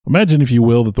Imagine, if you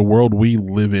will, that the world we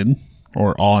live in,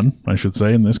 or on, I should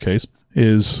say in this case,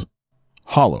 is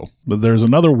hollow. That there's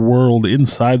another world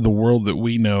inside the world that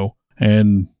we know,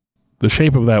 and the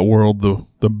shape of that world,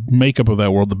 the makeup of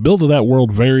that world, the build of that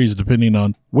world varies depending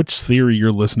on which theory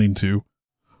you're listening to,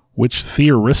 which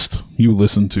theorist you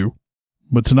listen to.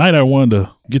 But tonight I wanted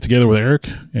to get together with Eric,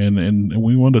 and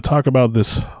we wanted to talk about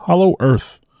this hollow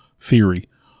earth theory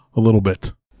a little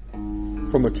bit.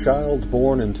 From a child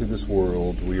born into this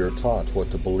world, we are taught what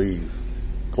to believe.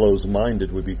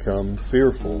 Closed-minded we become,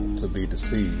 fearful to be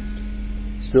deceived.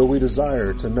 Still we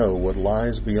desire to know what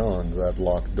lies beyond that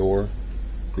locked door.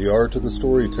 The art of the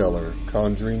storyteller,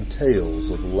 conjuring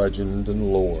tales of legend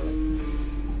and lore.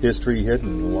 History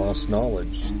hidden, lost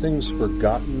knowledge, things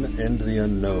forgotten and the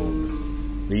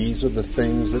unknown. These are the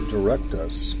things that direct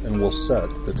us and will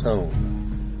set the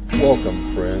tone.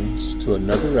 Welcome, friends, to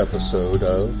another episode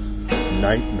of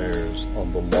Nightmares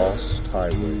on the Lost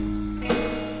Highway.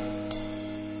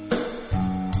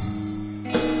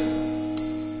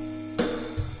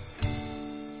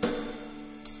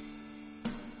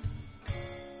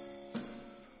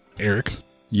 Eric?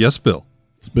 Yes, Bill.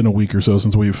 It's been a week or so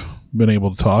since we've been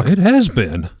able to talk. It has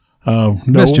been. No,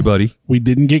 Missed you, buddy. We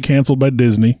didn't get canceled by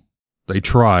Disney. They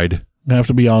tried. I have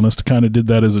to be honest, kind of did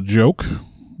that as a joke,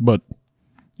 but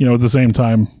at the same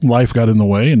time, life got in the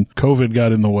way, and COVID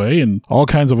got in the way, and all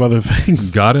kinds of other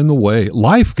things. Got in the way.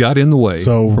 Life got in the way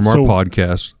from our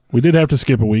podcast. We did have to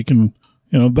skip a week, and,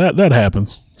 that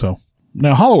happens. So,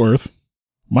 now Hollow Earth,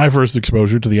 my first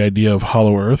exposure to the idea of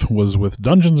Hollow Earth was with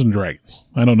Dungeons & Dragons.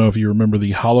 I don't know if you remember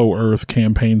the Hollow Earth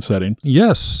campaign setting.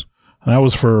 Yes. That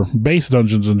was for base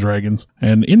Dungeons & Dragons,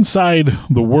 and inside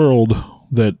the world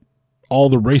that all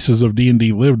the races of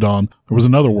D&D lived on, there was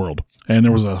another world. And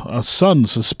there was a sun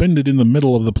suspended in the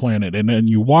middle of the planet. And then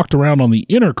you walked around on the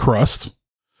inner crust,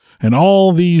 and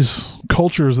all these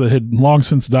cultures that had long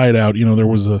since died out, there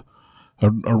was a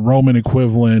Roman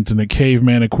equivalent and a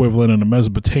caveman equivalent and a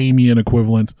Mesopotamian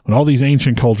equivalent, and all these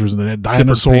ancient cultures, and they had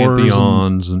dinosaurs.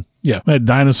 Pantheons and they had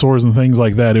dinosaurs and things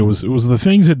like that. It was the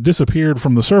things that disappeared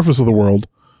from the surface of the world,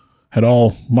 had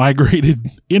all migrated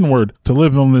inward to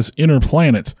live on this inner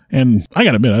planet. And I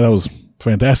gotta admit, that was a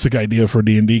fantastic idea for a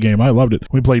D&D game. I loved it.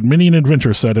 We played many an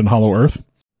adventure set in Hollow Earth.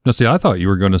 Now, see, I thought you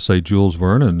were going to say Jules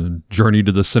Verne and Journey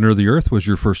to the Center of the Earth was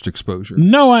your first exposure.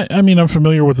 No, I mean, I'm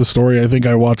familiar with the story. I think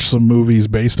I watched some movies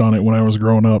based on it when I was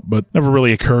growing up, but never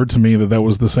really occurred to me that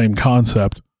was the same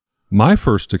concept. My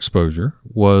first exposure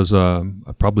was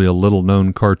probably a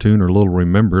little-known cartoon, or little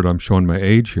remembered. I'm showing my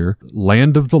age here.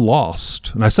 Land of the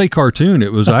Lost. And I say cartoon.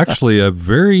 It was actually a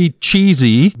very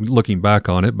cheesy, looking back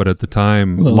on it, but at the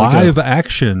time, live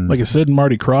action. Like a Sid and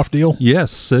Marty Krofft deal? Yes,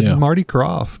 Sid and Marty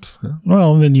Krofft. Yeah.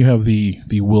 Well, and then you have the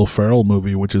Will Ferrell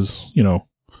movie, which is,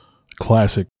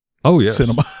 classic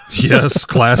cinema. Yes,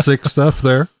 classic stuff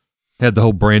there. Had the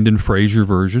whole Brandon Fraser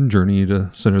version, Journey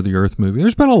to Center of the Earth movie.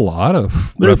 There's been a lot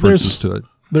of references to it.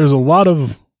 There's a lot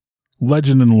of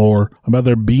legend and lore about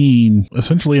there being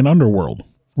essentially an underworld.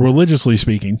 Religiously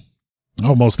speaking,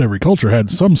 almost every culture had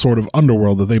some sort of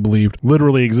underworld that they believed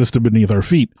literally existed beneath our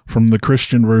feet. From the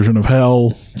Christian version of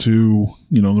hell to,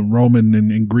 the Roman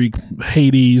and Greek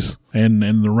Hades and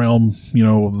the realm,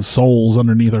 of the souls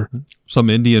underneath her. Some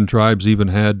Indian tribes even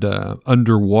had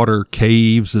underwater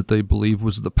caves that they believed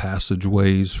was the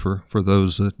passageways for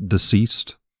those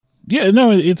deceased. Yeah,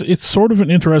 no, it's sort of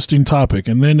an interesting topic.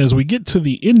 And then as we get to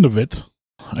the end of it,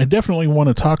 I definitely want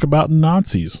to talk about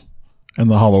Nazis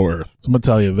and the Hollow Earth. So I'm going to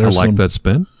tell you, there's some that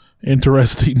spin.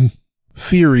 Interesting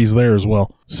theories there as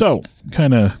well. So,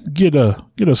 kind of get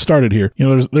us started here.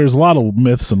 There's a lot of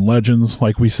myths and legends,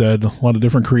 like we said, a lot of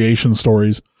different creation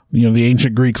stories. The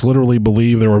ancient Greeks literally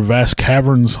believed there were vast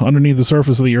caverns underneath the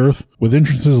surface of the earth with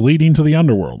entrances leading to the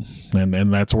underworld.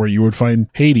 And that's where you would find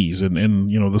Hades and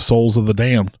the souls of the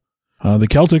damned. The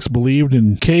Celtics believed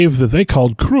in a cave that they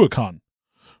called Cruachan,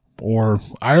 or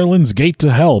Ireland's gate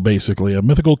to hell, basically, a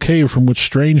mythical cave from which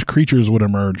strange creatures would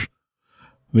emerge.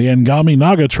 The Angami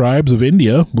Naga tribes of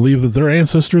India believe that their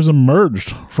ancestors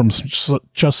emerged from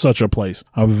just such a place,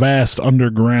 a vast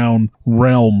underground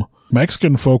realm.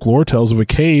 Mexican folklore tells of a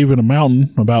cave in a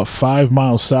mountain about 5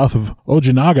 miles south of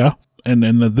Ojinaga, and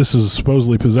that this is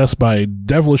supposedly possessed by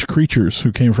devilish creatures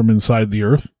who came from inside the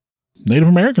earth. Native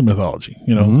American mythology,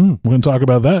 we're going to talk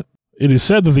about that. It is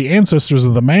said that the ancestors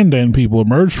of the Mandan people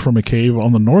emerged from a cave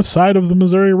on the north side of the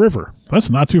Missouri River. That's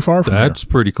not too far from That's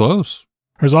pretty close.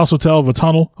 There's also tale of a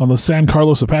tunnel on the San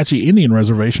Carlos Apache Indian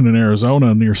Reservation in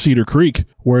Arizona near Cedar Creek,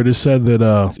 where it is said that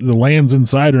the lands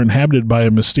inside are inhabited by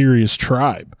a mysterious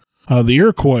tribe. The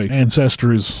Iroquois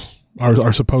ancestors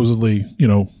are supposedly,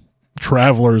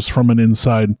 travelers from an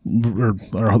inside or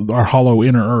our hollow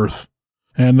inner earth.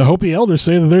 And the Hopi elders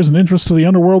say that there's an entrance to the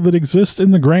underworld that exists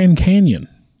in the Grand Canyon.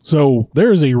 So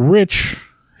there is a rich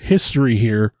history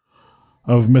here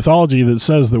of mythology that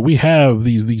says that we have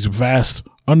these vast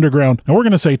underground, and we're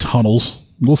going to say tunnels.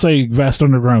 We'll say vast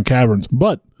underground caverns.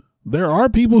 But there are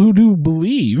people who do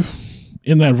believe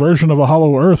in that version of a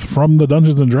hollow earth from the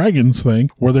Dungeons and Dragons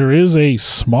thing, where there is a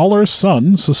smaller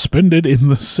sun suspended in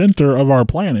the center of our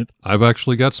planet. I've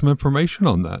actually got some information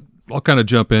on that. I'll kind of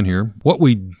jump in here. What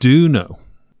we do know,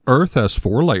 Earth has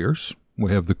 4 layers.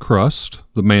 We have the crust,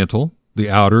 the mantle, the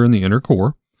outer, and the inner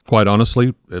core. Quite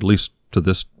honestly, at least to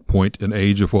this point in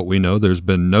age of what we know, there's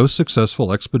been no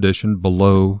successful expedition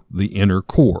below the inner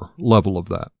core level of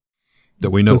that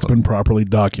we know. That's been properly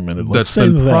documented. Let's say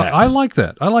that. that. I like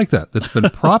that. That's been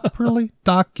properly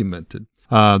documented.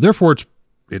 Therefore,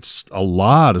 it's a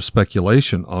lot of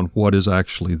speculation on what is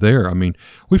actually there. I mean,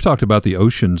 we've talked about the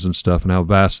oceans and stuff and how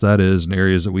vast that is in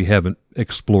areas that we haven't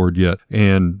explored yet.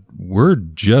 And we're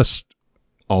just,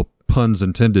 all puns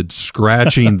intended,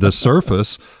 scratching the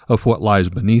surface of what lies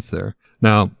beneath there.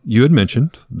 Now, you had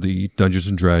mentioned the Dungeons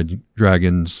and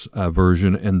Dragons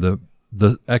version and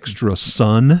the extra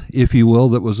sun, if you will,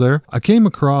 that was there. I came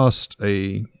across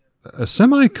a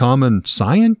semi-common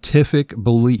scientific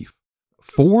belief.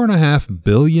 4.5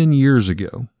 billion years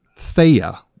ago,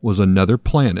 Theia was another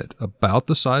planet about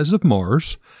the size of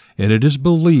Mars, and it is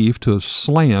believed to have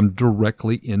slammed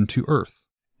directly into Earth.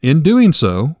 In doing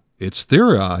so, it's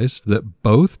theorized that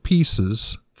both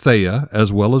pieces, Theia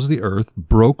as well as the Earth,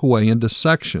 broke away into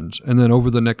sections, and then over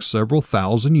the next several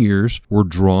thousand years were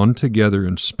drawn together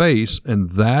in space, and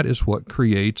that is what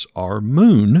creates our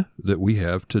moon that we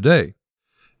have today.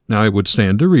 Now, it would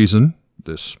stand to reason,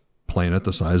 this planet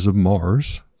the size of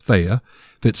Mars, Theia,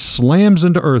 if it slams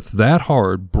into Earth that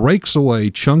hard, breaks away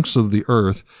chunks of the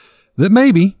Earth, that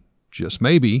maybe, just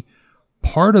maybe,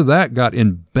 part of that got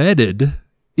embedded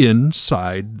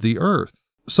inside the Earth.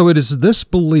 So it is this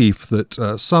belief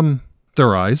that some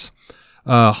theorize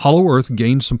Hollow Earth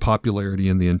gained some popularity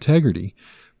in the integrity,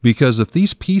 because if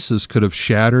these pieces could have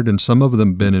shattered and some of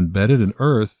them been embedded in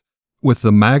Earth, with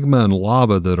the magma and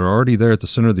lava that are already there at the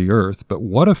center of the Earth, but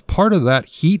what if part of that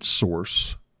heat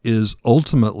source is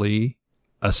ultimately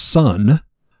a sun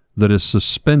that is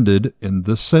suspended in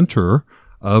the center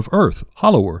of Earth,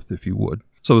 Hollow Earth, if you would?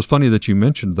 So it's funny that you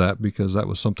mentioned that, because that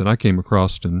was something I came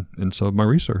across in some of my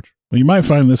research. Well, you might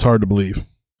find this hard to believe,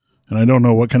 and I don't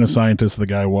know what kind of scientist the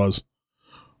guy was,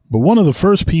 but one of the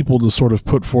first people to sort of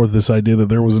put forth this idea that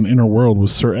there was an inner world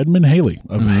was Sir Edmund Halley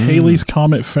of Halley's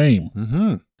Comet fame.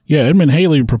 Mm-hmm. Yeah, Edmund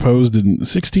Halley proposed in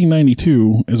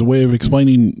 1692 as a way of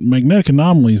explaining magnetic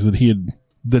anomalies that he had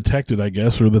detected, I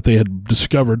guess, or that they had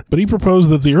discovered. But he proposed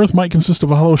that the Earth might consist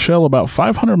of a hollow shell about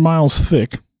 500 miles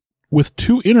thick, with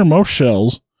 2 innermost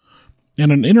shells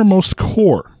and an innermost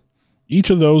core, each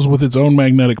of those with its own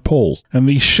magnetic poles. And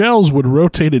these shells would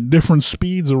rotate at different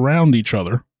speeds around each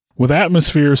other, with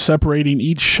atmospheres separating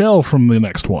each shell from the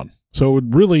next one. So it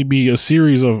would really be a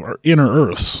series of inner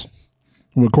Earths,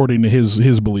 according to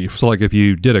his belief. So like if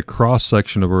you did a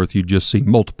cross-section of Earth, you'd just see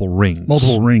multiple rings.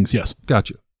 Multiple rings, yes.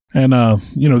 Gotcha. And,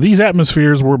 these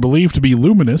atmospheres were believed to be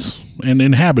luminous and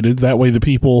inhabited. That way the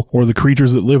people or the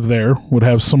creatures that live there would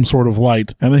have some sort of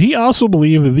light. And then he also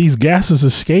believed that these gases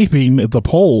escaping at the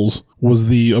poles was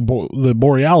the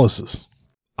borealises.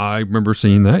 I remember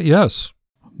seeing that, yes.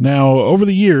 Now, over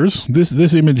the years,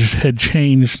 this image had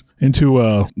changed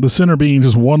into the center being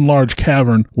just one large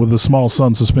cavern with a small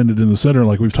sun suspended in the center,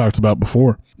 like we've talked about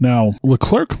before. Now,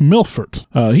 Leclerc Milfort,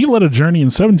 he led a journey in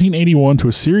 1781 to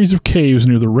a series of caves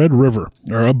near the Red River,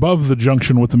 or above the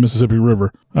junction with the Mississippi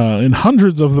River, and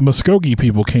hundreds of the Muskogee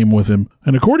people came with him.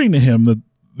 And according to him,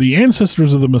 the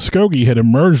ancestors of the Muskogee had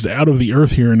emerged out of the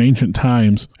earth here in ancient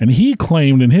times, and he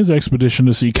claimed in his expedition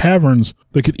to see caverns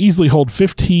that could easily hold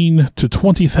 15 to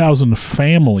 20,000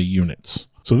 family units.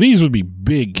 So these would be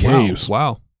big caves.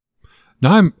 Wow.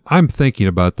 Now I'm thinking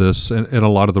about this, and a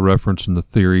lot of the reference and the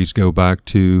theories go back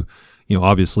to,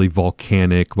 obviously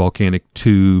volcanic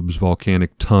tubes,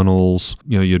 volcanic tunnels.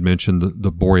 You had mentioned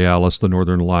the Borealis, the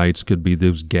Northern Lights, could be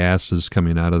those gases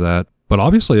coming out of that. But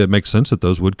obviously it makes sense that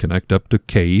those would connect up to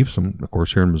caves. And of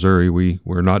course, here in Missouri,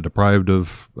 we're not deprived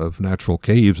of natural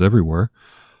caves everywhere.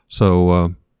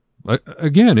 So,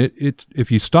 again, if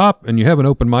you stop and you have an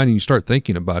open mind and you start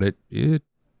thinking about it, it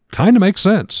kind of makes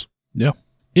sense. Yeah.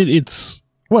 Just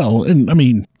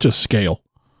scale.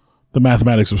 The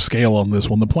mathematics of scale on this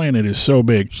one. The planet is so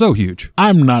big. So huge.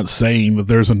 I'm not saying that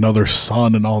there's another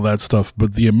sun and all that stuff,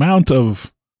 but the amount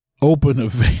of open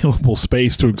available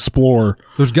space to explore.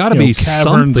 There's got to be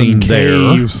caverns something and there.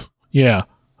 caves. Yeah.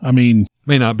 I mean,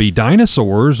 May not be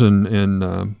dinosaurs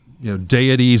and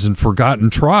deities and forgotten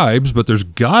tribes, but there's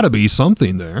got to be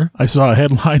something there. I saw a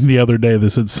headline the other day that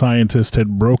said scientists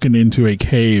had broken into a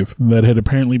cave that had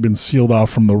apparently been sealed off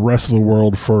from the rest of the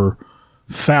world for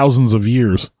thousands of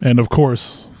years. And of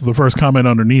course, the first comment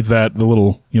underneath that, the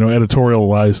little,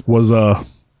 editorialized was,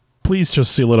 please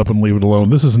just seal it up and leave it alone.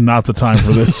 This is not the time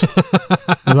for this.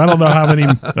 'Cause I don't know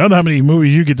how many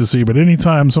movies you get to see, but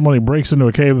anytime somebody breaks into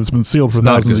a cave that's been sealed for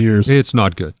thousands of years, it's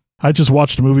not good. I just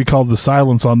watched a movie called The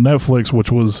Silence on Netflix,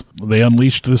 which was, they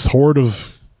unleashed this horde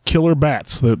of killer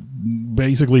bats that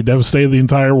basically devastated the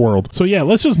entire world. So yeah,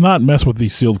 let's just not mess with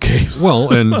these sealed caves.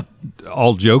 Well, and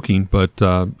all joking, but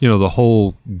the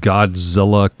whole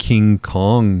Godzilla King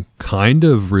Kong kind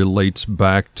of relates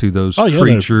back to those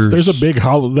creatures. There's a big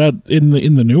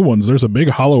in the new ones. There's a big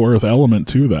Hollow Earth element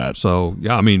to that. So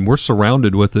yeah, I mean, we're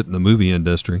surrounded with it in the movie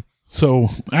industry. So,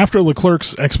 after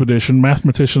Leclerc's expedition,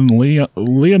 mathematician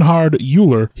Leonhard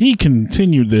Euler, he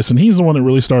continued this, and he's the one that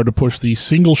really started to push the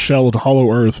single-shelled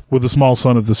hollow Earth with a small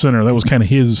sun at the center. That was kind of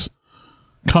his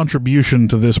contribution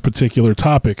to this particular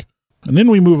topic. And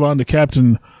then we move on to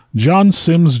Captain John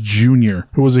Sims Jr.,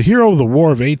 who was a hero of the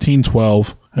War of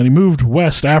 1812, and he moved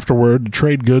west afterward to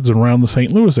trade goods around the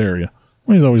St. Louis area.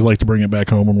 He's always like to bring it back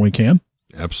home when we can.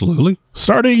 Absolutely.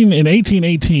 Starting in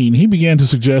 1818, he began to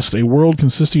suggest a world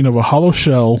consisting of a hollow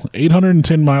shell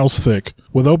 810 miles thick,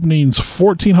 with openings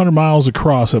 1,400 miles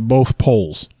across at both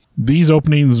poles. These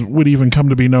openings would even come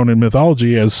to be known in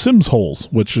mythology as Sims holes,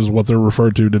 which is what they're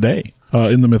referred to today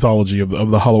in the mythology of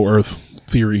the Hollow Earth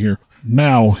theory here.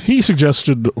 Now, he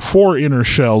suggested 4 inner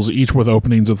shells, each with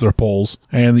openings at their poles,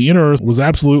 and the inner Earth was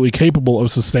absolutely capable of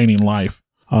sustaining life.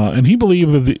 And he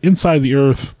believed that the inside the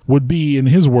Earth would be, in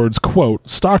his words, quote,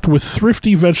 stocked with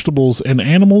thrifty vegetables and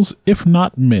animals, if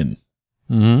not men.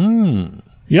 Mm.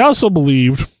 He also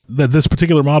believed that this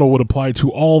particular model would apply to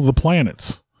all the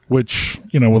planets, which,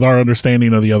 with our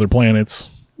understanding of the other planets,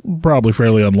 probably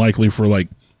fairly unlikely for, like,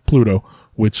 Pluto,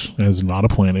 which is not a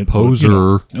planet.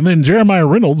 Poser. And then Jeremiah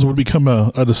Reynolds would become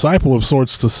a disciple of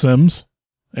sorts to Sims,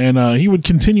 and he would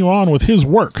continue on with his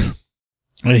work.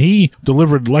 And he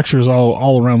delivered lectures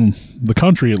all around the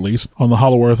country, at least, on the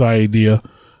Hollow Earth idea.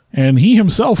 And he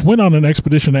himself went on an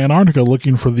expedition to Antarctica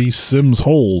looking for these Sims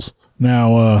holes.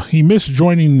 Now, he missed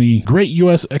joining the Great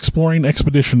U.S. Exploring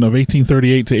Expedition of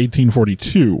 1838 to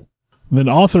 1842. Then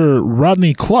author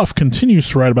Rodney Clough continues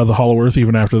to write about the Hollow Earth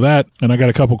even after that, and I got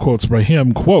a couple quotes by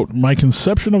him. Quote, "My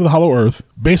conception of the Hollow Earth,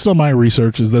 based on my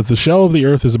research, is that the shell of the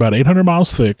Earth is about 800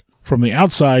 miles thick, from the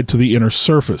outside to the inner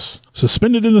surface.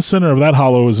 Suspended in the center of that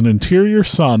hollow is an interior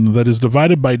sun that is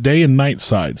divided by day and night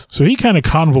sides." So he kind of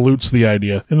convolutes the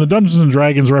idea. In the Dungeons &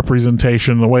 Dragons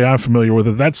representation, the way I'm familiar with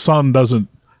it, that sun doesn't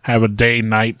have a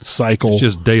day-night cycle. It's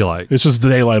just daylight. It's just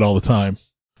daylight all the time.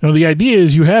 The idea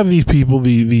is you have these people,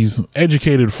 these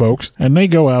educated folks, and they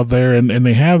go out there and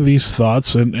they have these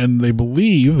thoughts and they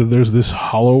believe that there's this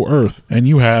hollow Earth. And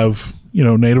you have,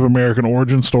 Native American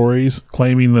origin stories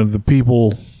claiming that the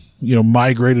people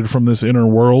migrated from this inner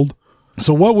world.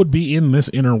 So what would be in this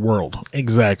inner world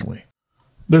exactly?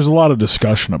 There's a lot of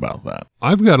discussion about that.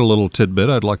 I've got a little tidbit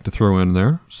I'd like to throw in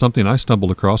there. Something I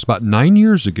stumbled across about 9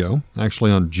 years ago,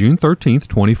 actually on June 13th,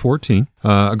 2014.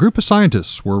 A group of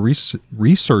scientists were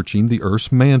researching the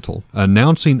Earth's mantle,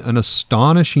 announcing an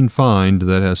astonishing find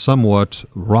that has somewhat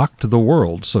rocked the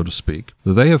world, so to speak.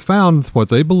 They have found what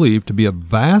they believe to be a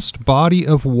vast body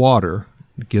of water,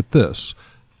 get this,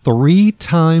 3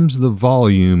 times the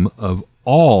volume of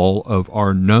all of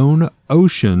our known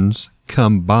oceans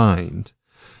combined.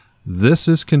 This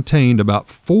is contained about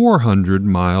 400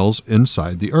 miles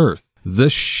inside the Earth.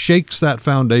 This shakes that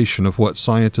foundation of what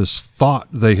scientists thought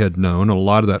they had known, a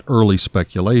lot of that early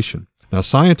speculation. Now,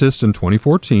 scientists in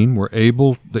 2014 were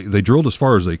they drilled as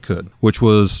far as they could, which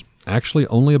was actually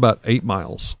only about 8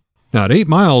 miles. Now, at 8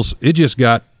 miles, it just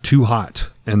got too hot,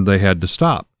 and they had to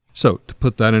stop. So, to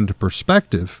put that into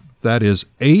perspective, that is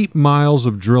 8 miles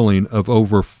of drilling of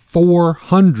over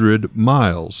 400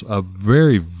 miles, a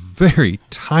very, very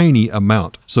tiny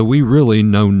amount. So we really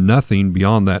know nothing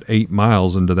beyond that 8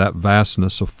 miles into that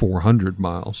vastness of 400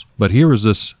 miles. But here is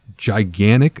this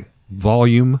gigantic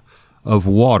volume of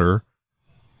water,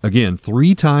 again,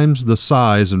 3 times the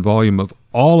size and volume of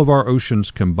all of our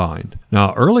oceans combined.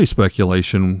 Now, early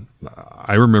speculation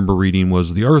I remember reading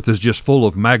was the Earth is just full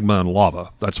of magma and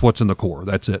lava. That's what's in the core.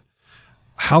 That's it.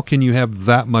 How can you have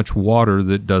that much water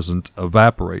that doesn't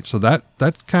evaporate? So that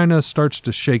kind of starts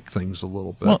to shake things a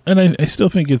little bit. Well, and I still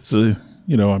think it's, I'm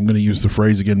going to use the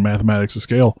phrase again, mathematics of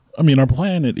scale. I mean, our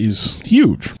planet is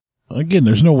huge. Again,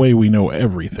 there's no way we know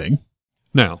everything.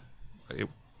 Now,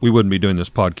 we wouldn't be doing this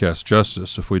podcast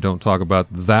justice if we don't talk about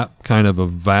that kind of a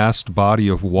vast body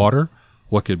of water.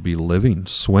 What could be living,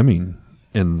 swimming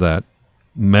in that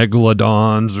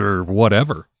megalodons or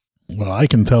whatever? Well, I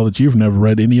can tell that you've never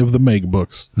read any of the Meg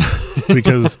books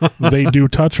because they do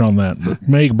touch on that.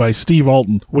 Meg by Steve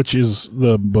Alton, which is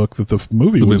the book that the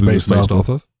movie was based off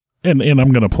of. And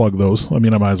I'm going to plug those. I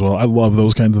mean, I might as well. I love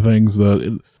those kinds of things.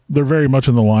 They're very much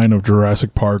in the line of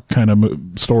Jurassic Park kind of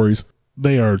stories.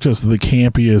 They are just the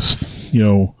campiest,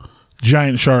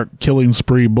 giant shark killing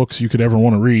spree books you could ever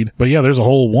want to read. But yeah, there's a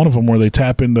whole one of them where they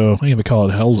tap into, I think they call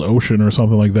it Hell's Ocean or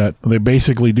something like that. They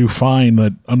basically do find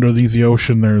that underneath the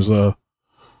ocean there's a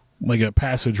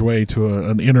passageway to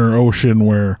an inner ocean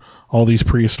where all these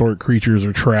prehistoric creatures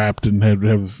are trapped and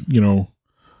have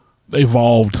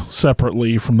evolved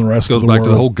separately from the rest of the world. Goes back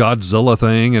to the whole Godzilla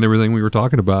thing and everything we were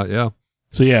talking about, yeah.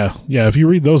 So yeah, if you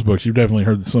read those books, you've definitely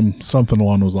heard something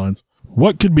along those lines.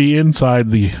 What could be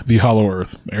inside the Hollow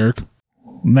Earth, Eric?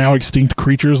 Now extinct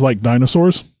creatures like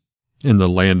dinosaurs? In the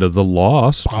Land of the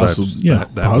Lost. Possibly.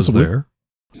 That was there.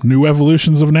 New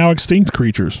evolutions of now extinct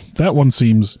creatures. That one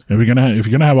seems, if you're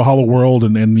gonna have a hollow world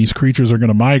and these creatures are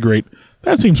gonna migrate,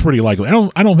 that seems pretty likely.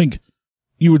 I don't think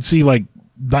you would see like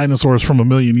dinosaurs from a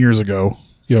million years ago,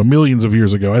 millions of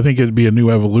years ago. I think it'd be a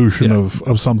new evolution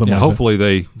of something like that. Hopefully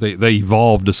they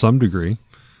evolved to some degree.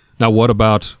 Now what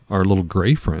about our little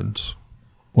gray friends?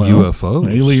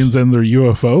 UFOs. Aliens and their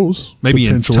UFOs. Maybe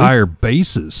entire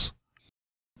bases.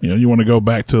 You want to go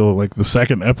back to like the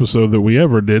second episode that we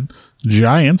ever did.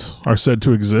 Giants are said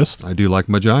to exist. I do like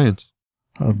my giants.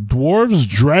 Dwarves,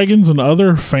 dragons, and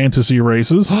other fantasy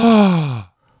races. I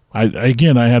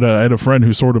had a friend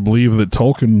who sort of believed that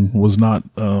Tolkien was not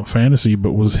fantasy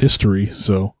but was history.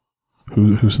 So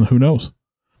who knows?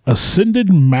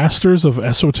 Ascended masters of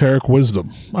esoteric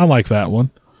wisdom. I like that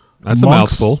one. That's a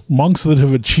mouthful. Monks that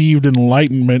have achieved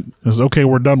enlightenment. Okay,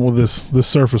 we're done with this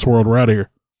surface world. We're out of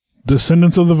here.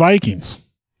 Descendants of the Vikings.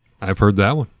 I've heard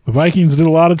that one. The Vikings did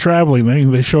a lot of traveling.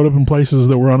 They showed up in places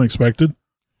that were unexpected.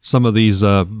 Some of these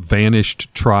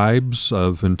vanished tribes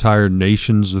of entire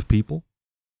nations of people.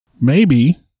 Maybe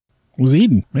it was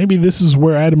Eden. Maybe this is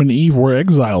where Adam and Eve were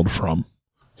exiled from.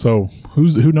 So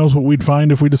who knows what we'd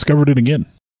find if we discovered it again.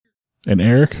 And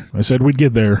Eric, I said we'd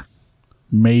get there.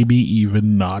 Maybe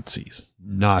even Nazis.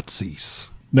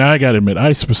 Now, I gotta admit,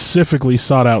 I specifically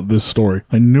sought out this story.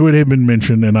 I knew it had been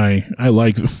mentioned, and I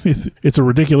like it's a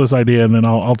ridiculous idea, and then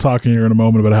I'll talk here in a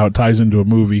moment about how it ties into a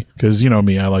movie, because you know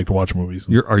me, I like to watch movies.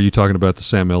 Are you talking about the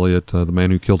Sam Elliott, the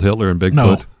man who killed Hitler and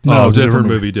Bigfoot? No, it's a different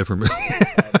movie.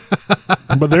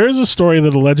 But there is a story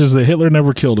that alleges that Hitler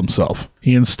never killed himself.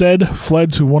 He instead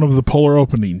fled to one of the polar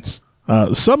openings.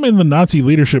 Some in the Nazi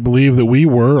leadership believe that we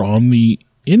were on the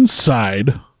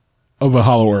inside of a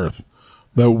hollow Earth.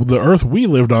 The Earth we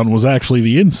lived on was actually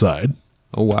the inside.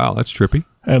 Oh, wow. That's trippy.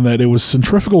 And that it was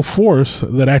centrifugal force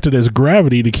that acted as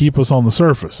gravity to keep us on the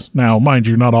surface. Now, mind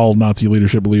you, not all Nazi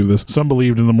leadership believed this. Some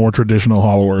believed in the more traditional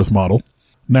hollow Earth model.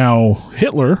 Now,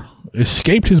 Hitler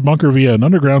escaped his bunker via an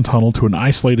underground tunnel to an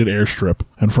isolated airstrip.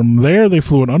 And from there, they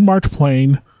flew an unmarked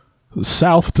plane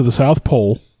south to the South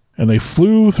Pole. And they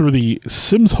flew through the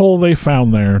Sims hole they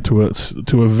found there to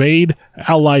evade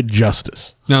Allied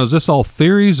justice. Now, is this all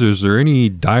theories, or is there any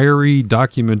diary,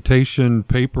 documentation,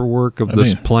 paperwork of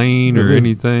this plane or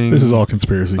anything? This is all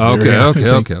conspiracy theory.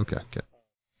 Okay.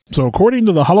 So, according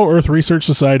to the Hollow Earth Research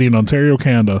Society in Ontario,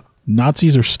 Canada,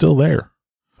 Nazis are still there.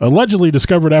 Allegedly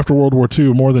discovered after World War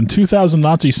II, more than 2,000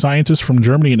 Nazi scientists from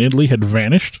Germany and Italy had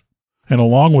vanished. And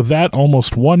along with that,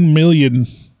 almost 1 million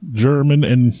German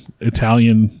and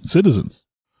Italian citizens.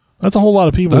 That's a whole lot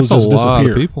of people who just disappeared. That's a lot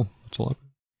of people.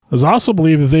 There's also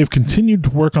believed that they've continued to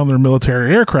work on their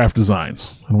military aircraft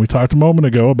designs. And we talked a moment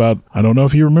ago about, I don't know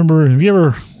if you remember, have you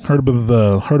ever heard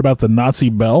about the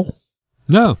Nazi Bell?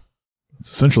 No.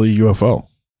 It's essentially a UFO.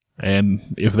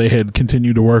 And if they had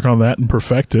continued to work on that and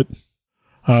perfect it,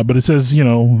 but it says,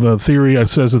 the theory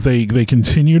says that they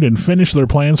continued and finished their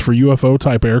plans for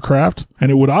UFO-type aircraft,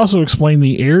 and it would also explain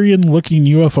the Aryan-looking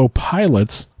UFO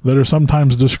pilots that are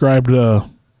sometimes described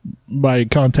by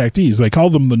contactees. They call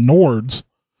them the Nords,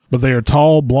 but they are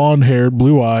tall, blonde-haired,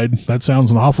 blue-eyed. That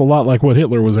sounds an awful lot like what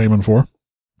Hitler was aiming for.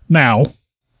 Now,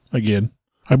 again,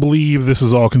 I believe this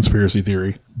is all conspiracy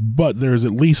theory, but there's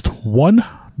at least one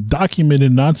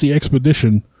documented Nazi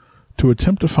expedition to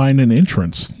attempt to find an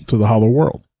entrance to the Hollow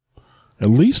World. At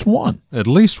least one.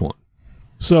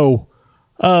 So,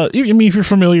 if you're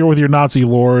familiar with your Nazi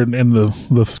lore and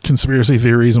the conspiracy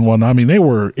theories and whatnot, they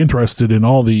were interested in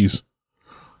all these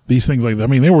things like that.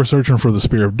 They were searching for the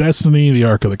Spear of Destiny, the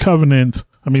Ark of the Covenant.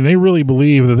 They really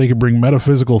believed that they could bring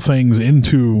metaphysical things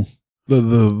into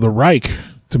the Reich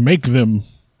to make them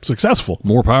successful.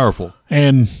 More powerful.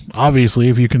 And obviously,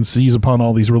 if you can seize upon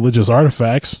all these religious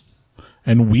artifacts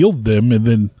and wield them, and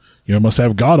then you must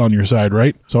have God on your side,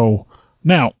 right? So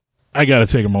now I got to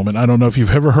take a moment. I don't know if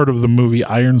you've ever heard of the movie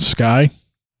Iron Sky.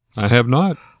 I have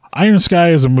not. Iron Sky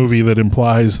is a movie that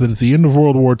implies that at the end of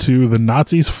World War II, the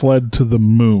Nazis fled to the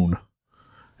moon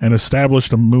and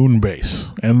established a moon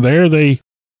base. And there they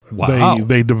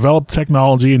developed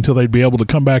technology until they'd be able to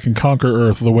come back and conquer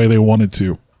Earth the way they wanted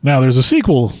to. Now, there's a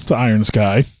sequel to Iron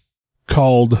Sky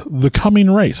called The Coming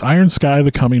Race. Iron Sky,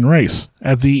 The Coming Race.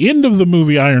 At the end of the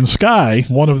movie Iron Sky,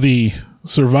 one of the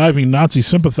surviving Nazi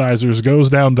sympathizers goes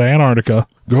down to Antarctica,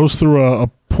 goes through a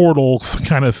portal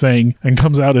kind of thing, and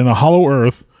comes out in a hollow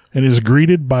Earth and is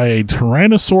greeted by a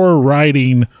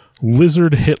tyrannosaur-riding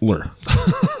lizard Hitler.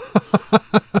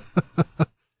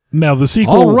 Now, the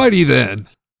sequel... Alrighty then.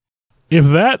 If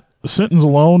that sentence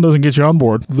alone doesn't get you on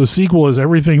board, the sequel is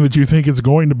everything that you think it's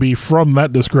going to be from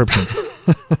that description.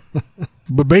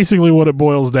 But basically what it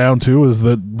boils down to is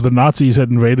that the Nazis had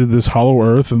invaded this hollow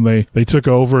Earth, and they took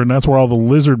over, and that's where all the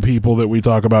lizard people that we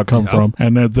talk about come from.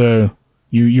 And that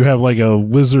you have like a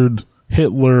lizard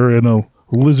Hitler and a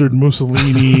lizard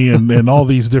Mussolini and all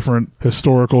these different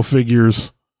historical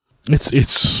figures.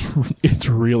 It's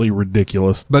really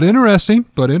ridiculous. But interesting.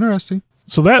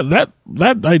 So that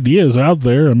idea is out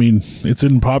there. I mean, it's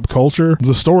in pop culture.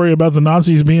 The story about the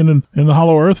Nazis being in the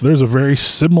Hollow Earth, there's a very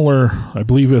similar, I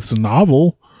believe it's a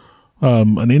novel,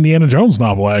 an Indiana Jones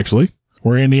novel, actually,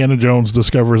 where Indiana Jones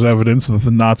discovers evidence that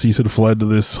the Nazis had fled to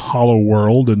this hollow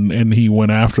world, and he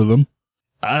went after them.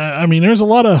 I mean, there's a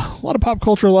lot of pop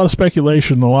culture, a lot of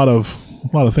speculation, a lot of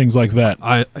things like that.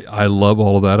 I love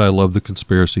all of that. I love the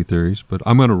conspiracy theories, but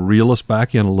I'm going to reel us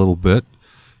back in a little bit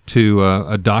to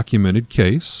a documented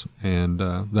case, and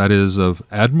that is of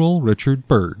Admiral Richard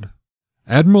Byrd.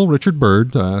 Admiral Richard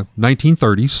Byrd,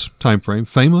 1930s timeframe,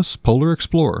 famous polar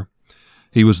explorer.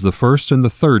 He was the first in the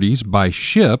 30s by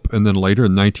ship, and then later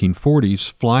in the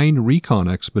 1940s, flying recon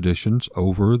expeditions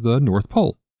over the North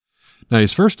Pole. Now,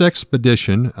 his first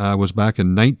expedition was back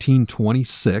in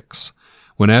 1926,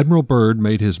 when Admiral Byrd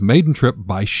made his maiden trip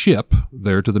by ship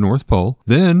there to the North Pole.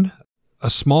 Then a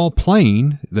small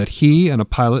plane that he and a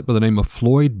pilot by the name of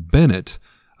Floyd Bennett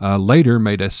later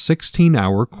made a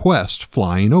 16-hour quest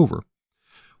flying over.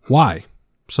 Why?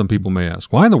 Some people may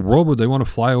ask. Why in the world would they want to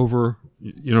fly over,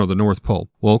 the North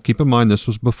Pole? Well, keep in mind this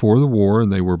was before the war,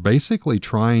 and they were basically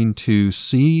trying to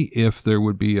see if there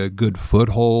would be a good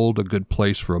foothold, a good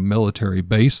place for a military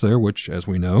base there, which, as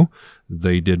we know,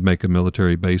 they did make a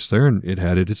military base there, and it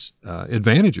had its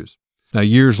advantages. Now,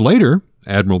 years later,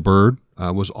 Admiral Byrd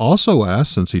was also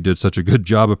asked, since he did such a good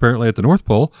job apparently at the North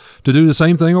Pole, to do the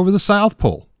same thing over the South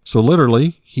Pole. So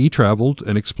literally, he traveled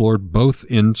and explored both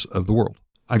ends of the world.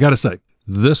 I got to say,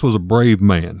 this was a brave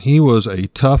man. He was a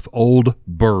tough old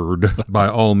bird by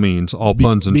all means, all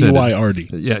puns intended. B-Y-R-D.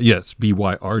 Yes,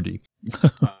 B-Y-R-D.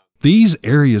 These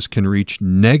areas can reach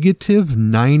negative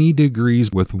 90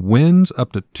 degrees with winds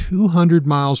up to 200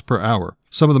 miles per hour.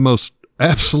 Some of the most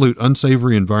absolute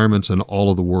unsavory environments in all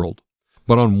of the world.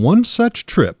 But on one such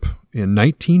trip in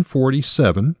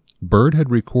 1947, Byrd had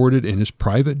recorded in his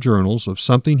private journals of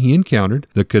something he encountered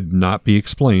that could not be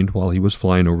explained while he was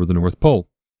flying over the North Pole.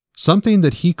 Something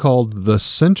that he called the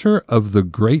center of the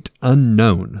great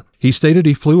unknown. He stated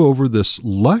he flew over this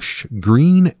lush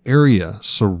green area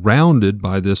surrounded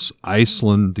by these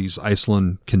Iceland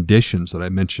conditions that I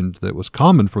mentioned that was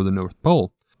common for the North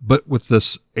Pole. But with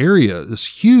this area,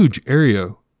 this huge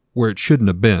area where it shouldn't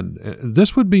have been.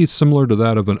 This would be similar to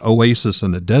that of an oasis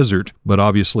in a desert, but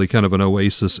obviously kind of an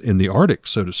oasis in the Arctic,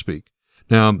 so to speak.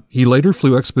 Now, he later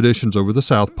flew expeditions over the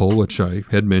South Pole, which I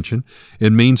had mentioned,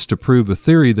 in means to prove a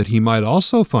theory that he might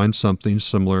also find something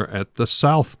similar at the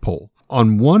South Pole.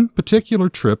 On one particular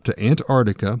trip to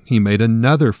Antarctica, he made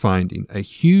another finding, a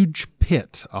huge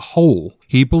pit, a hole,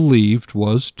 he believed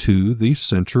was to the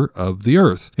center of the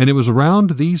Earth. And it was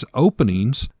around these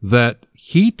openings that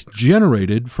heat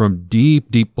generated from deep,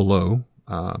 deep below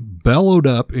bellowed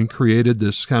up and created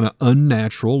this kind of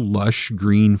unnatural, lush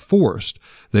green forest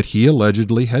that he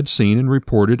allegedly had seen and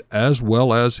reported, as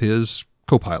well as his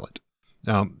co-pilot.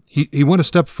 Now, he went a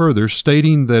step further,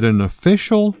 stating that in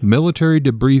official military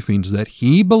debriefings that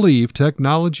he believed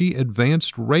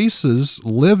technology-advanced races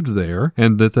lived there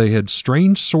and that they had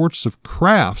strange sorts of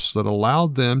crafts that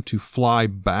allowed them to fly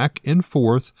back and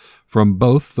forth from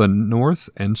both the North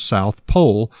and South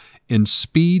Pole in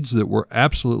speeds that were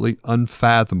absolutely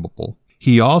unfathomable.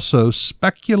 He also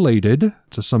speculated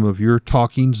to some of your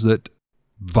talkings that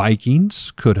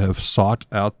Vikings could have sought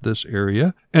out this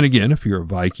area. And again, if you're a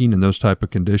Viking in those type of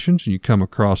conditions and you come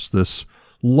across this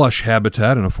lush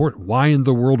habitat and a fort. Why in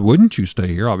the world wouldn't you stay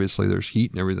here? Obviously, there's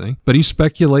heat and everything. But he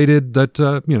speculated that,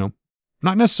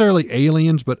 not necessarily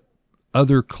aliens, but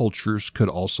other cultures could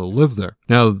also live there.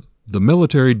 Now, the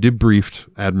military debriefed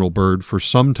Admiral Byrd for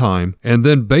some time and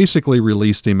then basically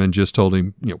released him and just told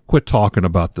him, quit talking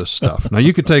about this stuff. Now,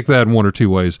 you could take that in one or two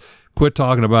ways. Quit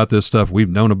talking about this stuff. We've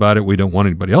known about it. We don't want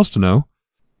anybody else to know.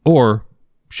 Or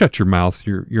shut your mouth.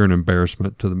 You're an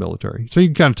embarrassment to the military. So you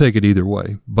can kind of take it either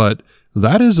way. But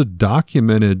that is a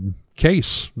documented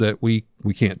case that we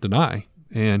can't deny.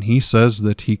 And he says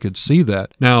that he could see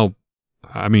that. Now,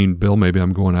 I mean, Bill, maybe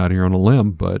I'm going out here on a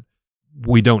limb, but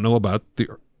we don't know about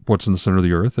what's in the center of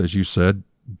the earth. As you said,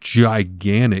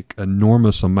 gigantic,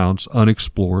 enormous amounts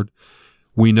unexplored.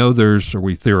 We know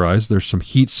we theorize there's some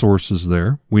heat sources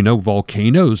there. We know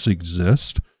volcanoes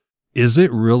exist. Is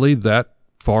it really that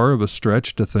far of a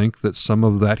stretch to think that some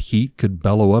of that heat could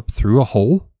bellow up through a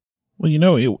hole?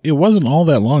 Well, it wasn't all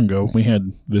that long ago. We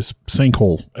had this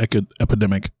sinkhole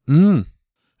epidemic.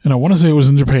 And I want to say it was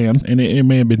in Japan, and it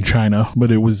may have been China,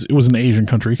 but it was an Asian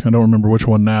country. I don't remember which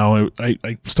one now.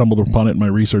 I stumbled upon it in my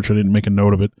research. I didn't make a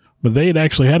note of it. But they had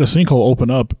actually had a sinkhole open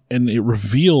up, and it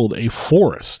revealed a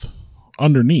forest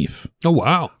underneath. Oh,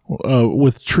 wow.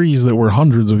 With trees that were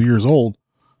hundreds of years old.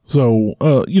 So,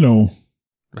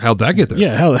 how'd that get there?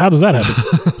 Yeah, how does that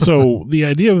happen? So the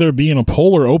idea of there being a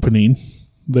polar opening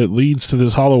that leads to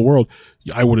this hollow world,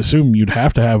 I would assume you'd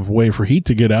have to have a way for heat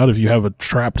to get out if you have a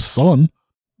trapped sun.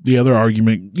 The other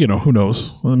argument, who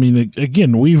knows? I mean,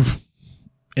 again, we've,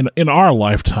 in our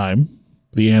lifetime,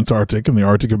 the Antarctic and the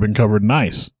Arctic have been covered in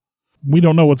ice. We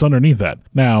don't know what's underneath that.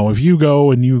 Now, if you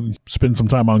go and you spend some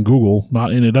time on Google,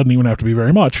 and it doesn't even have to be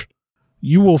very much,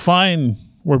 you will find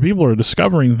where people are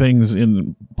discovering things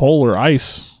in polar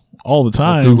ice all the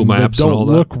time. Google Maps that don't and all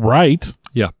that. look right.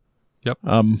 Yeah. Yep.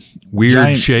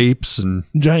 Weird shapes and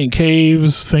giant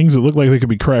caves, things that look like they could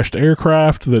be crashed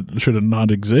aircraft that should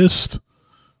not exist.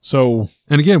 So,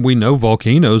 and again, we know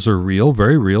volcanoes are real,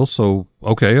 very real. So,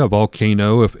 okay, a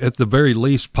volcano, if at the very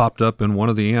least popped up in one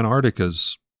of the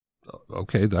Antarcticas,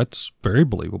 okay, that's very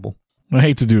believable. I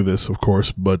hate to do this, of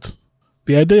course, but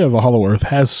the idea of a hollow earth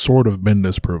has sort of been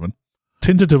disproven.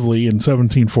 Tentatively in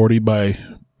 1740 by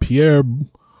Pierre,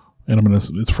 and it's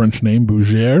a French name,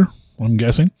 Bouguer, I'm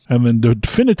guessing, and then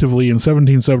definitively in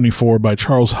 1774 by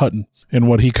Charles Hutton in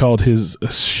what he called his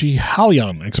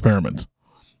Schiehallion experiment.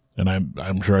 And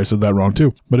I'm sure I said that wrong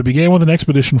too. But it began with an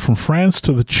expedition from France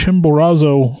to the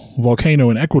Chimborazo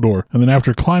volcano in Ecuador, and then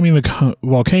after climbing the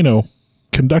volcano,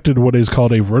 conducted what is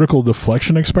called a vertical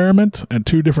deflection experiment at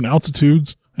 2 different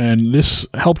altitudes, and this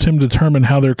helped him determine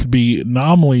how there could be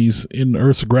anomalies in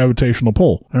Earth's gravitational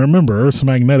pull. And remember, Earth's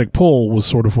magnetic pull was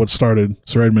sort of what started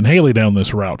Sir Edmund Halley down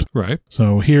this route. Right.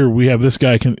 So here we have this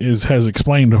guy has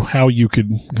explained how you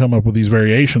could come up with these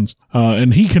variations,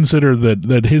 and he considered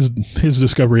that his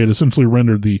discovery had essentially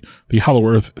rendered the hollow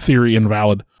Earth theory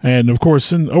invalid. And of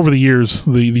course, over the years,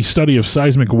 the study of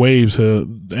seismic waves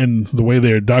and the way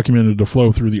they are documented to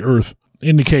flow through the Earth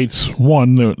indicates,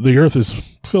 one, the Earth is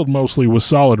filled mostly with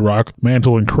solid rock,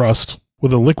 mantle and crust,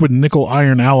 with a liquid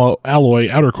nickel-iron alloy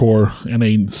outer core and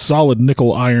a solid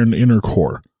nickel-iron inner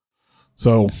core.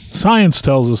 So science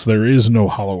tells us there is no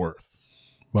hollow Earth.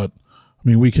 But I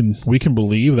mean, we can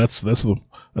believe that's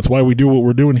why we do what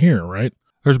we're doing here, right?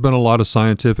 There's been a lot of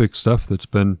scientific stuff that's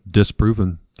been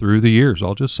disproven through the years.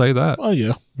 I'll just say that. Oh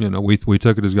yeah. We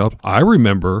took it as gospel. I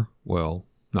remember, well,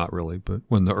 not really, but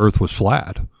when the Earth was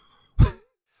flat.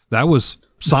 That was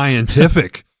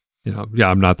scientific. Yeah,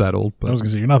 I'm not that old. But, I was going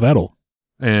to say, you're not that old.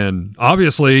 And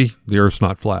obviously, the Earth's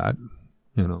not flat.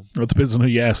 It depends on who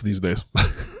you ask these days.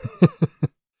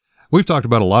 We've talked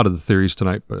about a lot of the theories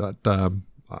tonight, but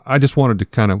I just wanted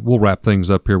to we'll wrap things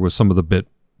up here with some of the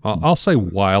I'll say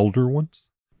wilder ones.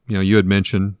 You had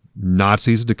mentioned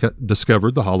Nazis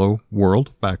discovered the hollow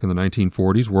world back in the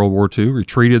 1940s. World War II,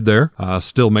 retreated there,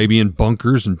 still maybe in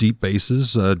bunkers and deep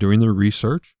bases during their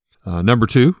research. Number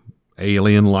 2,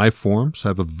 alien life forms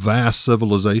have a vast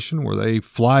civilization where they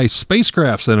fly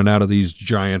spacecrafts in and out of these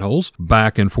giant holes,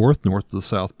 back and forth, north to the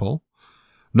South Pole.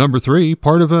 Number 3,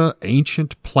 part of an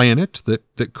ancient planet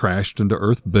that crashed into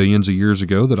Earth billions of years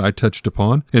ago that I touched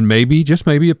upon. And just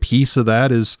maybe a piece of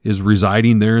that is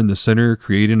residing there in the center,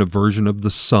 creating a version of the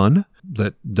sun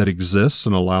that exists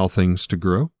and allow things to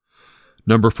grow.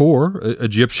 Number 4,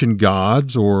 Egyptian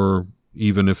gods, or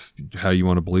even if how you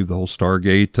want to believe the whole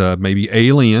Stargate, maybe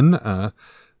alien,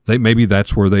 maybe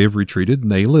that's where they have retreated and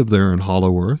they live there in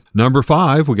hollow Earth. Number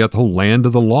 5, we got the whole land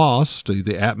of the lost,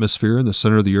 the atmosphere in the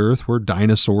center of the Earth where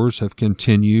dinosaurs have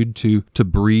continued to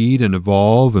breed and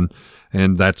evolve,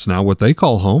 and that's now what they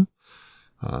call home.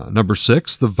 Number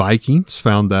 6, the Vikings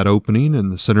found that opening in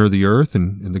the center of the earth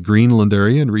and in the Greenland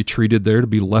area and retreated there to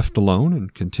be left alone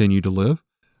and continue to live.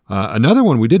 Another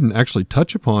one we didn't actually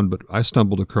touch upon, but I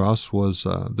stumbled across was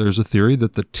there's a theory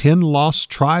that the 10 lost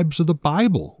tribes of the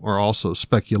Bible are also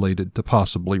speculated to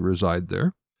possibly reside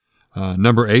there.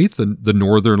 Number 8, the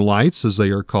Northern Lights, as they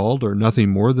are called, are nothing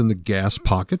more than the gas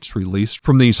pockets released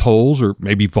from these holes, or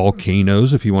maybe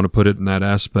volcanoes, if you want to put it in that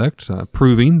aspect,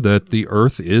 proving that the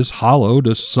Earth is hollow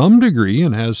to some degree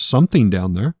and has something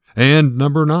down there. And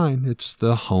number 9, it's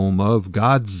the home of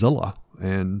Godzilla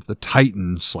and the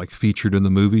Titans, like featured in the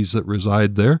movies that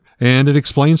reside there, and it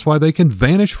explains why they can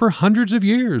vanish for hundreds of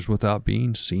years without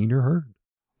being seen or heard.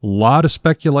 A lot of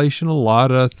speculation, a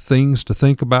lot of things to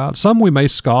think about. Some we may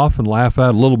scoff and laugh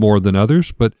at a little more than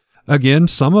others, but again,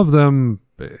 some of them,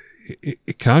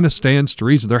 it kind of stands to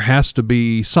reason. There has to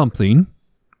be something,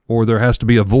 or there has to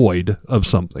be a void of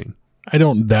something. I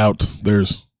don't doubt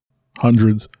there's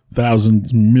hundreds,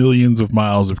 thousands, millions of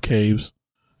miles of caves,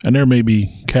 and there may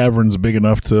be caverns big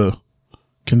enough to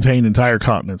contain entire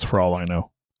continents for all I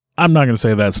know. I'm not going to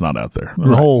say that's not out there.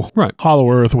 The whole hollow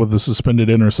earth with the suspended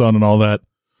inner sun and all that.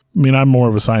 I mean, I'm more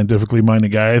of a scientifically minded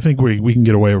guy. I think we can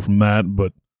get away from that,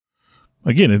 but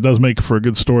again, it does make for a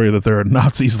good story that there are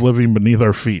Nazis living beneath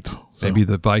our feet. So. Maybe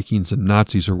the Vikings and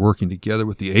Nazis are working together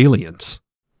with the aliens.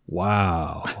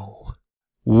 Wow.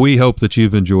 We hope that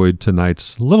you've enjoyed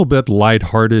tonight's little bit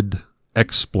lighthearted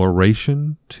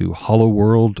exploration to Hollow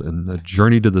World and the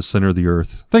journey to the center of the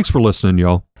earth. Thanks for listening,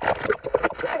 y'all.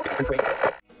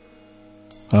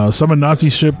 Summon Nazi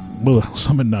ship.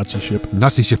 Summon Nazi ship.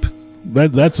 Nazi ship.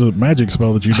 That's a magic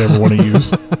spell that you never want to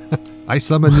use. I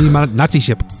summon the Nazi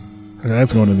ship.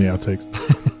 That's going in the outtakes.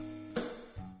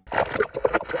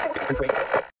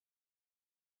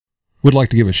 Would like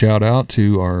to give a shout out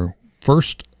to our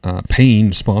first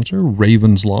paying sponsor,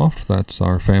 Raven's Loft. That's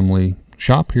our family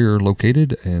shop here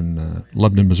located in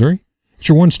Lebanon, Missouri. It's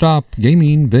your one-stop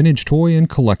gaming, vintage toy, and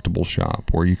collectible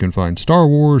shop where you can find Star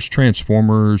Wars,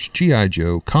 Transformers, G.I.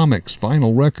 Joe, comics,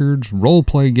 vinyl records,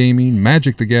 role-play gaming,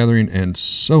 Magic the Gathering, and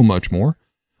so much more.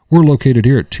 We're located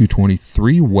here at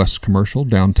 223 West Commercial,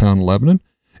 downtown Lebanon,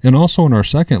 and also in our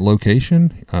second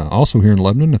location, also here in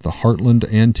Lebanon at the Heartland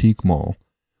Antique Mall.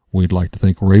 We'd like to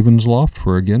thank Raven's Loft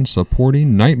for again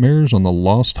supporting Nightmares on the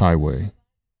Lost Highway.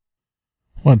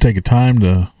 I want to take a time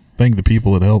to thank the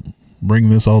people that helped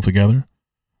bring this all together.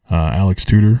 Alex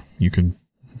Tudor, you can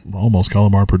almost call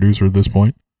him our producer at this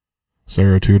point.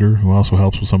 Sarah Tudor, who also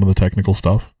helps with some of the technical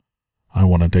stuff. I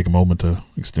want to take a moment to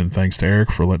extend thanks to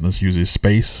Eric for letting us use his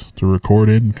space to record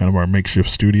in, kind of our makeshift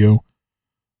studio.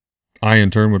 I, in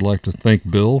turn, would like to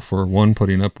thank Bill for, one,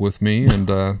 putting up with me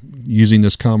and using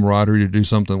this camaraderie to do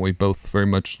something we both very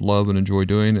much love and enjoy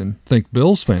doing, and thank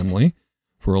Bill's family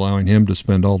for allowing him to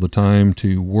spend all the time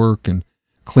to work and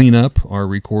clean up our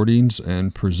recordings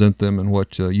and present them in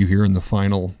what you hear in the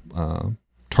final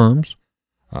terms,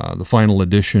 the final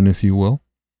edition, if you will.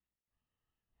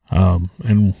 And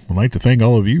I'd like to thank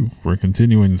all of you for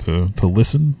continuing to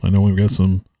listen. I know we've got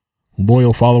some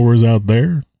loyal followers out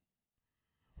there.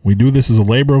 We do this as a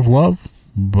labor of love,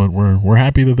 but we're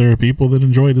happy that there are people that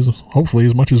enjoy it hopefully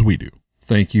as much as we do.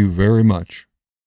 Thank you very much.